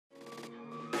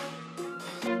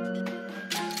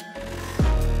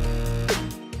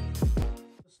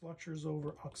lectures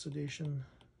over oxidation,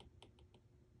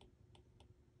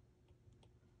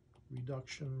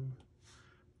 reduction,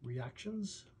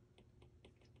 reactions.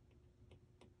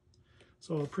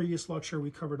 So in the previous lecture,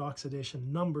 we covered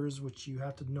oxidation numbers, which you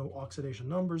have to know oxidation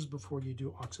numbers before you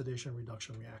do oxidation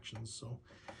reduction reactions. So,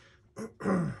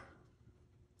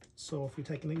 so if we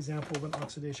take an example of an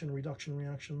oxidation reduction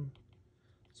reaction,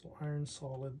 so iron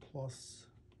solid plus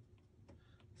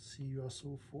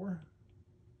CuSO4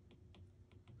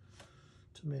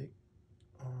 to make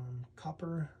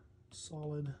copper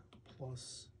solid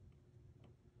plus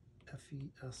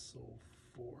FeSO4.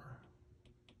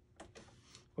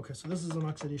 Okay, so this is an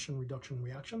oxidation reduction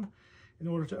reaction. In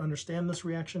order to understand this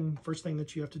reaction, first thing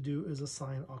that you have to do is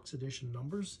assign oxidation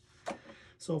numbers.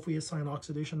 So if we assign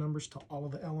oxidation numbers to all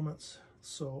of the elements,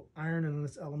 so iron in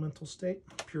its elemental state,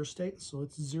 pure state, so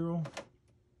it's 0,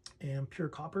 and pure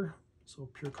copper, so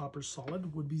pure copper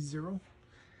solid would be 0.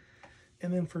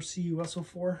 And then for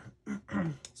CuSO4,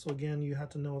 so again, you have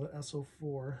to know that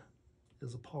SO4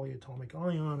 is a polyatomic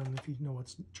ion, and if you know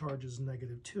its charge is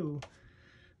 -2,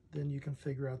 then you can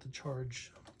figure out the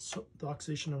charge. So the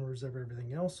oxidation numbers of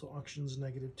everything else. So oxygen's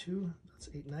 -2, that's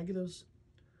 8 negatives,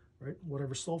 right?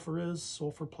 Whatever sulfur is,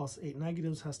 sulfur plus 8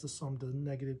 negatives has to sum to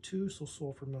 -2, so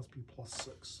sulfur must be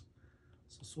 +6.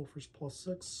 So sulfur's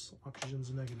 +6,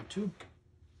 oxygen's -2.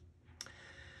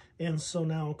 And so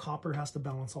now copper has to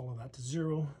balance all of that to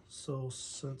 0. So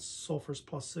since sulfur's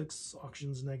 +6,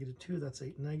 oxygen's -2, that's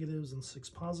 8 negatives and 6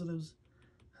 positives,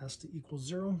 has to equal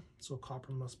 0. So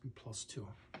copper must be +2.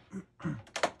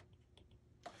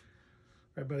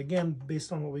 Right, but again,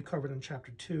 based on what we covered in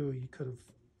chapter 2, you could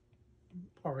have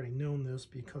already known this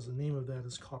because the name of that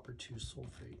is copper 2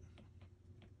 sulfate.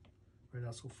 Right,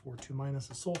 SO4 2- is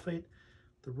sulfate.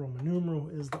 The Roman numeral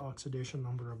is the oxidation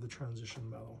number of the transition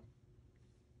metal.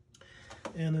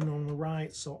 And then on the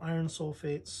right, so iron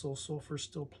sulfate, so sulfur is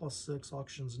still +6,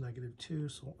 oxygen's -2,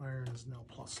 so iron is now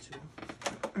 +2.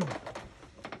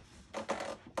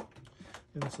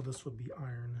 And so this would be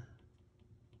iron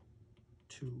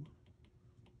 2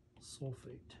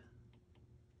 sulfate.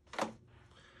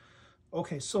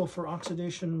 Okay, so for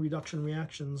oxidation reduction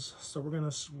reactions, so we're going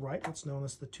to write what's known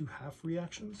as the 2-half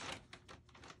reactions.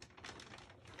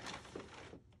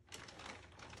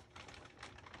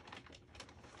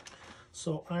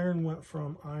 So iron went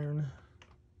from iron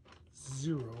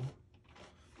 0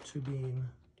 to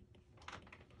being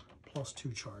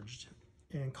 +2 charged.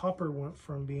 And copper went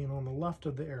from being on the left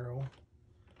of the arrow,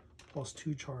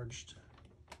 +2 charged,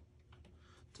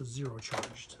 to 0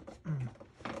 charged.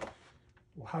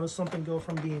 Well, how does something go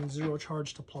from being 0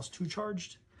 charged to +2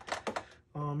 charged?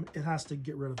 It has to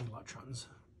get rid of electrons,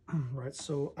 right?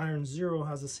 So iron 0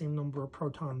 has the same number of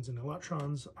protons and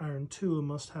electrons. Iron 2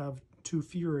 must have 2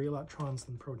 fewer electrons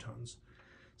than protons.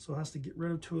 So it has to get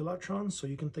rid of 2 electrons. So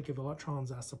you can think of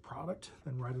electrons as a product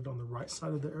and write it on the right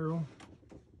side of the arrow.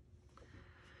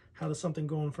 How does something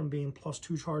going from being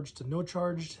 +2 charged to no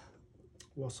charged?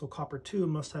 Well, so copper 2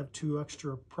 must have 2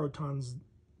 extra protons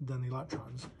than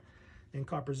electrons. And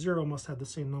copper 0 must have the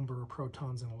same number of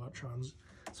protons and electrons.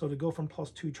 So to go from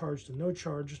 +2 charged to no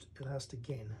charged, it has to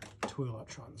gain 2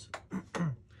 electrons.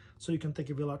 So you can think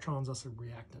of electrons as a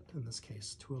reactant in this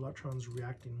case, 2 electrons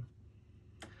reacting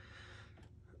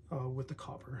with the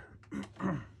copper.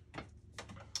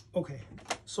 Okay,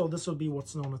 so this would be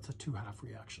what's known as the 2-half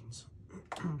reactions.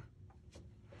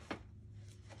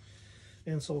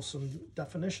 And so some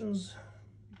definitions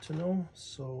to know.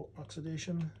 So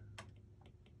oxidation,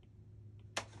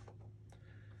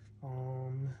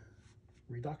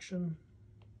 reduction.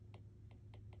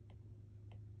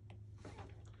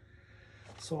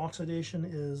 So oxidation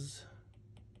is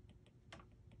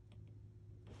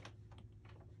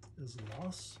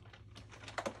loss.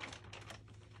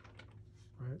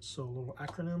 Right, so a little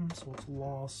acronym. So it's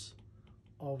loss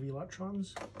of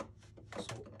electrons.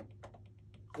 So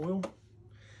oil.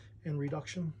 And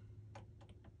reduction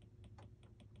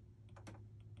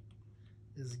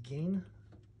is gain.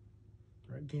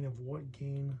 Right, gain of what?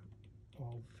 Gain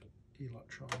of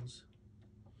electrons,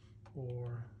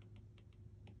 or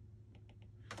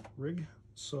rig.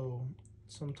 So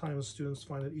sometimes students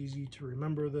find it easy to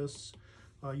remember this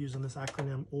using this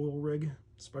acronym oil rig,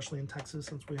 especially in Texas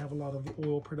since we have a lot of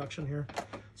oil production here.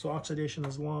 So oxidation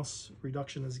is loss,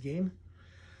 reduction is gain.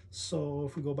 So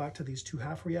if we go back to these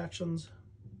 2-half reactions,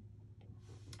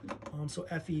 so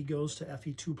Fe goes to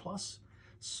Fe2+,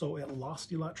 so it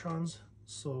lost electrons.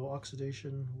 So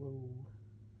oxidation, whoa.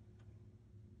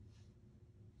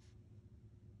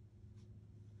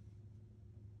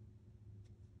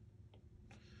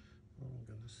 Oh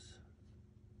goodness,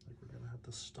 I think we're gonna have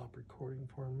to stop recording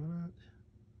for a minute.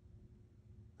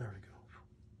 There we go.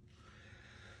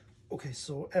 Okay,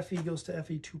 so Fe goes to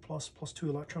Fe2 plus 2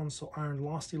 electrons, so iron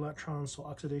lost electrons, so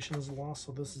oxidation is lost.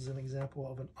 So this is an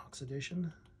example of an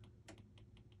oxidation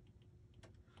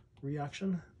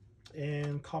reaction.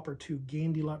 And copper 2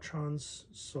 gained electrons,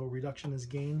 so reduction is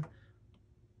gain.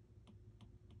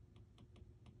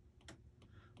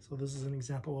 So this is an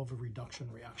example of a reduction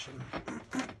reaction.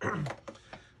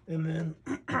 And then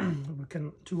we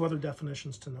can, two other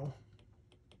definitions to know.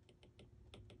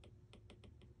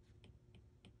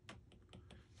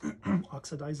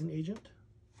 Oxidizing agent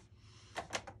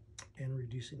and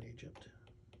reducing agent.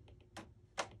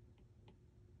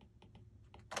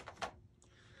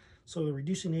 So the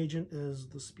reducing agent is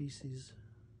the species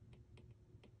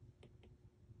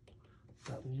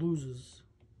that loses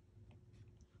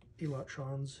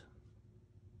electrons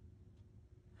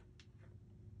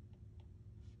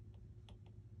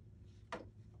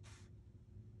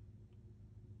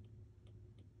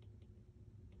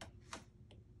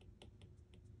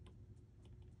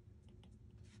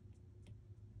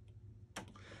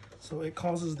so it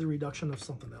causes the reduction of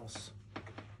something else.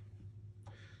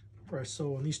 Right,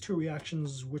 so in these two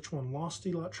reactions, which one lost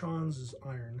electrons is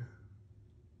iron.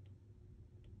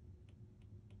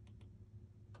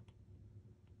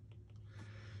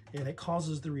 And it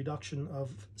causes the reduction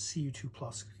of Cu2+,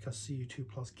 because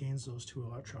Cu2+ gains those 2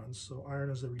 electrons. So iron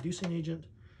is the reducing agent.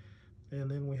 And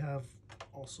then we have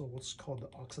also what's called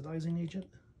the oxidizing agent.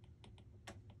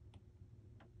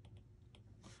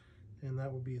 And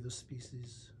that would be the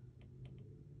species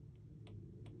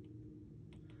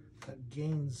that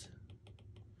gains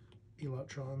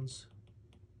electrons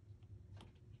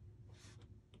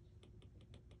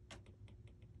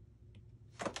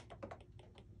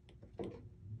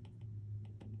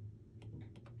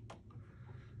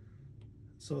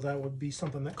so that would be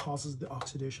something that causes the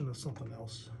oxidation of something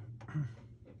else.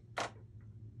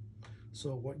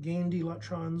 So what gained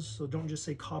electrons, so don't just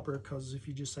say copper, because if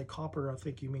you just say copper, I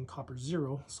think you mean copper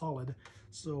 0, solid.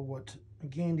 So what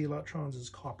gained electrons is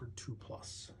copper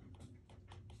 2+.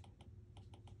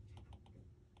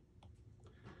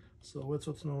 So it's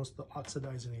what's known as the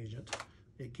oxidizing agent.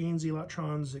 It gains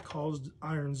electrons, it caused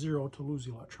iron 0 to lose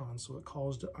electrons, so it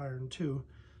caused iron 2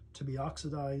 to be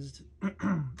oxidized,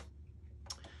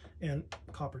 and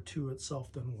copper 2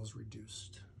 itself then was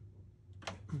reduced.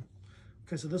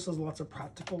 Okay, so this has lots of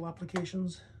practical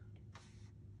applications.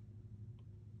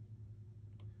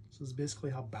 This is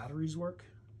basically how batteries work.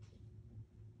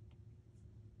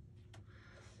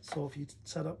 So if you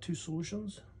set up 2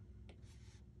 solutions,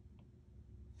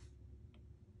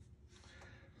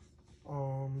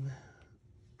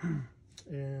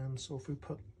 and so if we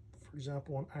put, for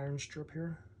example, an iron strip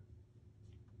here,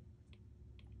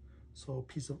 so a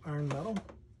piece of iron metal,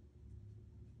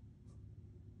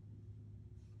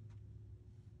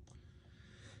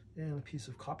 and a piece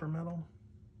of copper metal,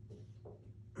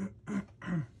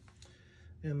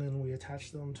 and then we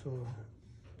attach them to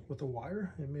with a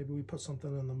wire, and maybe we put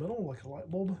something in the middle like a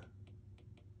light bulb.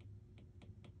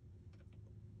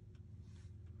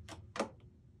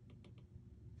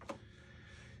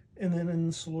 And then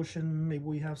in solution, maybe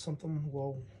we have something,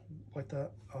 well, like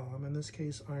that. In this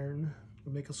case, iron,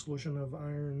 we make a solution of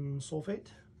iron sulfate.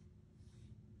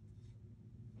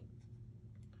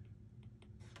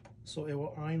 So it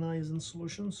will ionize in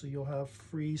solution. So you'll have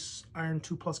free iron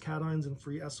 2+ cations and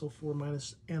free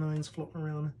SO4- anions floating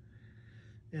around.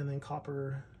 And then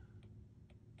copper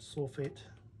sulfate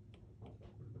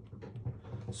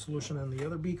solution in the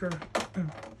other beaker.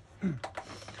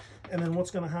 And then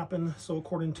what's going to happen, so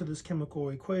according to this chemical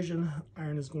equation,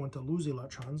 iron is going to lose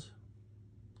electrons.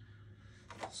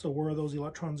 So where are those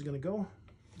electrons going to go?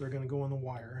 They're going to go in the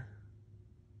wire.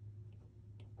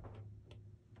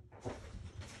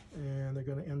 And they're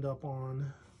going to end up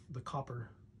on the copper.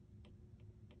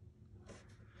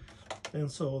 And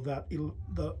so that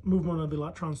the movement of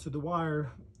electrons through the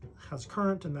wire has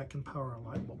current, and that can power a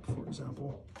light bulb, for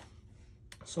example.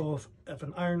 So if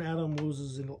an iron atom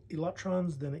loses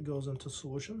electrons, then it goes into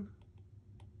solution.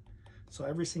 So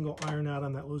every single iron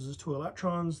atom that loses 2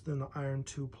 electrons, then the iron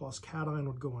 2+ cation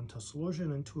would go into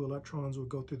solution, and 2 electrons would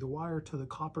go through the wire to the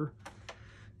copper.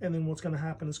 And then what's going to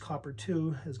happen is copper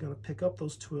 2 is going to pick up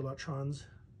those 2 electrons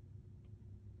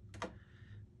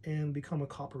and become a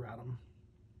copper atom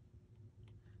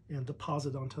and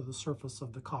deposit onto the surface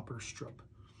of the copper strip.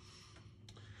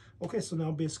 Okay, so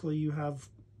now basically you have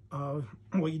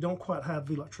well, you don't quite have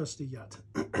electricity yet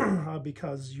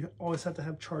because you always have to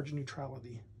have charge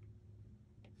neutrality.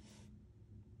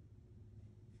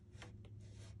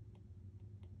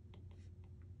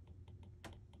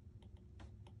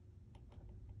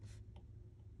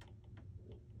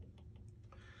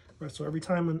 right? So every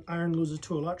time an iron loses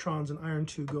 2 electrons, an iron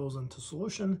 2 goes into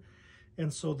solution.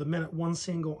 And so the minute one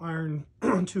single iron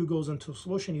 2 goes into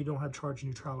solution, you don't have charge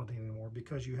neutrality anymore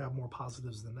because you have more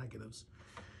positives than negatives.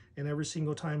 And every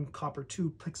single time copper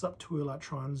 2 picks up 2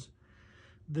 electrons,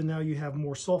 then now you have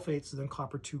more sulfates than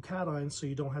copper 2 cations, so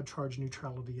you don't have charge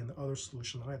neutrality in the other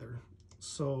solution either.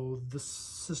 So this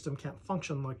system can't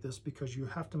function like this because you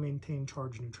have to maintain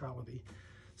charge neutrality.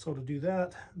 So to do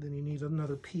that, then you need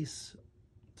another piece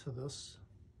to this.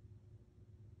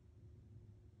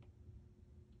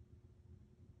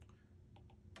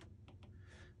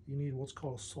 You need what's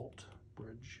called a salt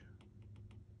bridge.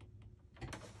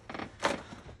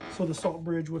 So the salt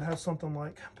bridge would have something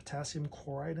like potassium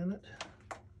chloride in it.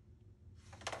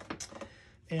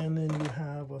 And then you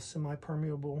have a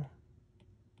semi-permeable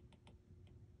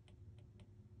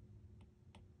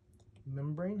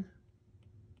membrane.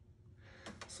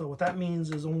 So what that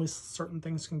means is only certain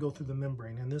things can go through the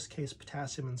membrane. In this case,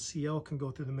 potassium and Cl can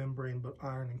go through the membrane, but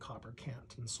iron and copper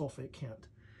can't, and sulfate can't.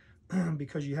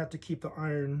 Because you have to keep the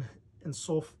iron and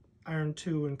iron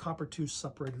 2 and copper 2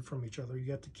 separated from each other.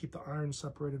 You have to keep the iron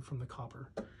separated from the copper.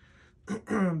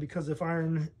 Because if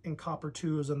iron and copper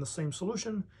 2 is in the same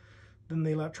solution, then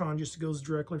the electron just goes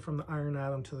directly from the iron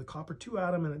atom to the copper 2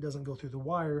 atom, and it doesn't go through the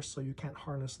wire, so you can't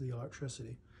harness the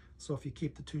electricity. So if you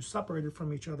keep the two separated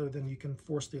from each other, then you can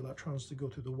force the electrons to go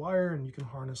through the wire, and you can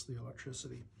harness the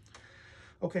electricity.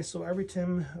 Okay, so every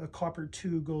time a copper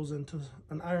 2 goes into,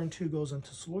 an iron 2 goes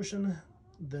into solution,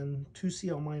 then 2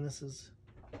 Cl minuses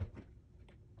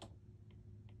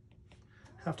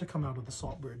have to come out of the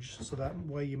salt bridge. So that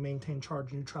way you maintain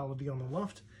charge neutrality on the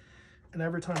left. And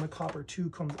every time a copper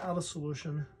 2 comes out of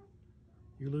solution,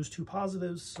 you lose 2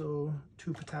 positives, so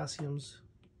 2 potassiums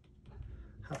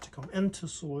have to come into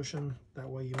solution. That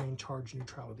way you maintain charge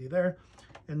neutrality there.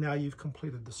 And now you've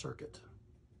completed the circuit.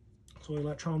 So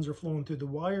electrons are flowing through the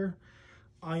wire,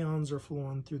 ions are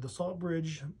flowing through the salt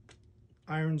bridge,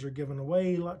 irons are giving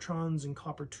away electrons, and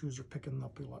copper 2s are picking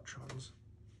up electrons.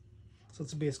 So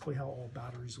that's basically how all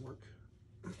batteries work.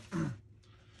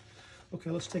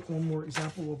 Okay, let's take one more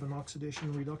example of an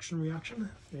oxidation reduction reaction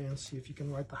and see if you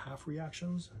can write the half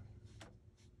reactions.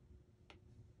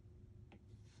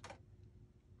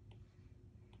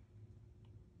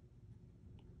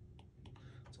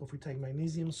 So if we take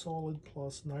magnesium solid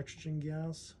plus nitrogen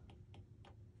gas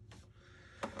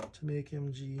to make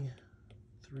Mg3N2.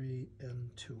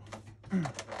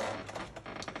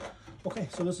 Okay,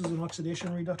 so this is an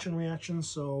oxidation reduction reaction.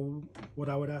 So what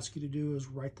I would ask you to do is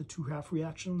write the two half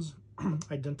reactions,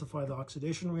 identify the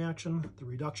oxidation reaction, the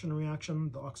reduction reaction,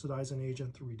 the oxidizing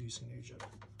agent, the reducing agent.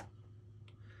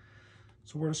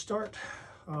 So where to start?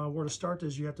 Where to start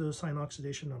is you have to assign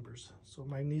oxidation numbers. So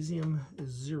magnesium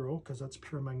is 0 because that's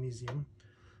pure magnesium.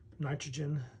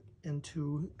 Nitrogen,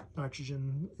 N2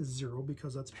 nitrogen is 0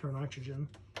 because that's pure nitrogen.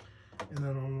 And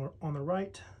then on the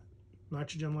right,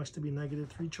 nitrogen likes to be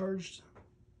 -3 charged.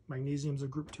 Magnesium's a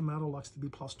group 2 metal, likes to be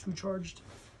 +2 charged.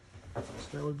 So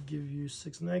that would give you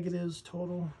 6 negatives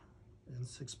total and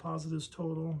 6 positives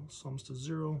total, sums to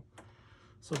 0.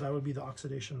 So that would be the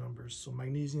oxidation numbers. So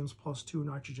magnesium's +2,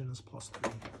 nitrogen is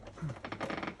 +3.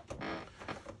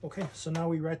 Okay, so now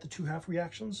we write the two half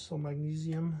reactions. So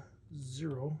magnesium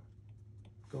 0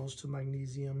 goes to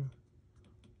magnesium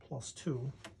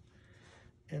 +2,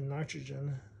 and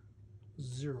nitrogen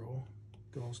 0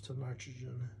 goes to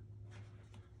nitrogen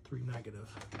 3 negative.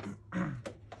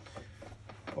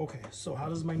 Okay, so how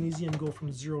does magnesium go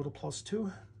from 0 to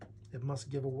 +2? It must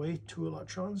give away 2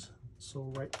 electrons.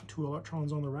 So write 2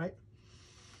 electrons on the right.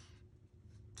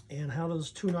 And how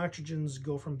does 2 nitrogens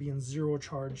go from being 0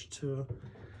 charged to,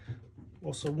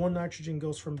 well, so 1 nitrogen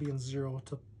goes from being 0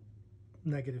 to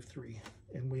 -3.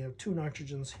 And we have 2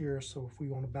 nitrogens here, so if we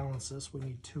want to balance this, we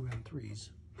need 2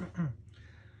 N3s.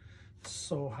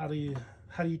 So how do you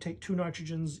take 2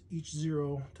 nitrogens each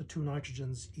 0 to 2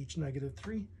 nitrogens each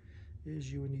 -3?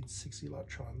 Is you would need 6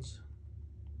 electrons.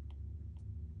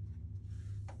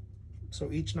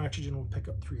 So each nitrogen will pick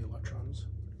up 3 electrons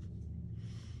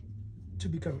to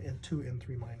become 2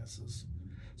 N3 minuses.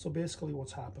 So basically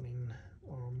what's happening,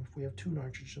 if we have 2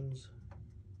 nitrogens,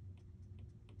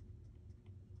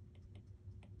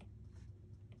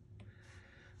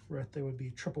 right, there would be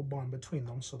triple bond between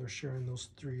them, so they're sharing those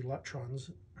 3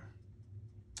 electrons,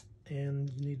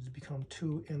 and you need to become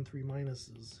 2 N3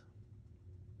 minuses.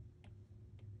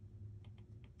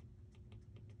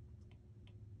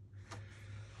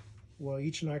 Well,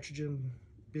 each nitrogen,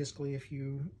 basically, if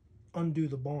you undo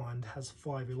the bond, has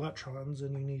 5 electrons,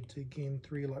 and you need to gain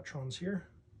 3 electrons here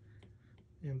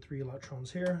and 3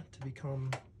 electrons here to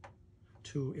become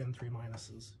 2 N3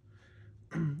 minuses.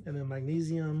 And then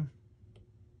magnesium,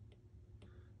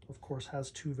 of course,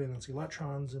 has 2 valence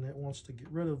electrons, and it wants to get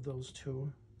rid of those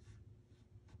 2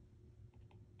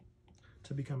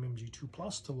 to become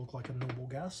Mg2+, to look like a noble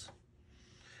gas.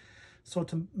 So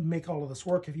to make all of this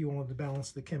work, if you wanted to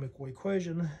balance the chemical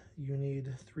equation, you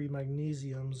need 3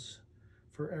 magnesiums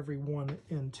for every 1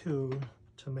 N2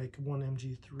 to make 1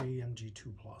 Mg3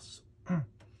 Mg2+.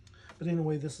 But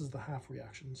anyway, this is the half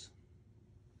reactions.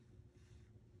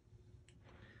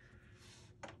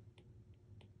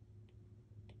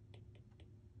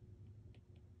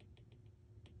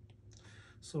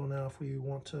 So now if we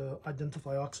want to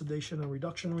identify oxidation and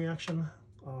reduction reaction,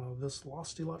 this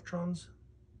lost electrons.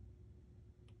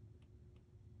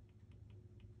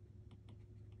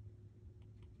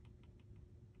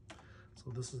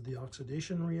 So this is the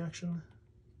oxidation reaction,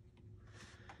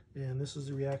 and this is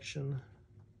the reaction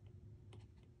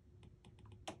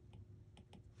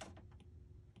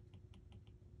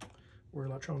where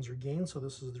electrons are gained. So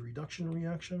this is the reduction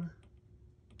reaction.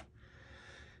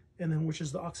 And then which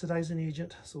is the oxidizing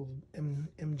agent, so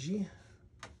Mg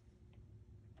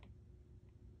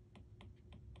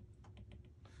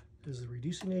is the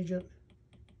reducing agent.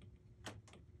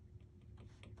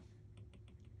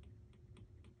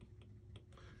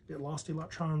 It lost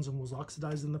electrons and was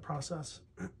oxidized in the process.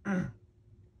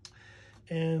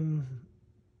 And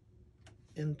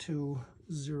into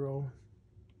 0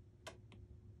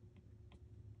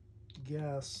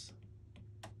 gas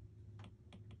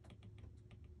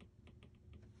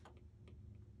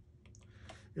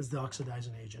is the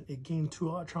oxidizing agent. It gained 2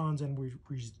 electrons and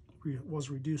was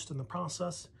reduced in the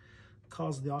process,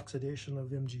 caused the oxidation of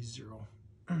Mg0.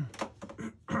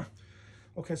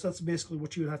 Okay, so that's basically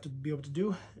what you would have to be able to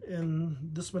do in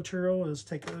this material, is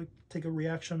take a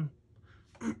reaction,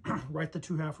 write the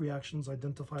 2 half reactions,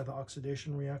 identify the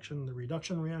oxidation reaction, the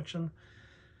reduction reaction,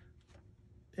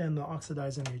 and the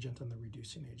oxidizing agent and the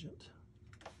reducing agent.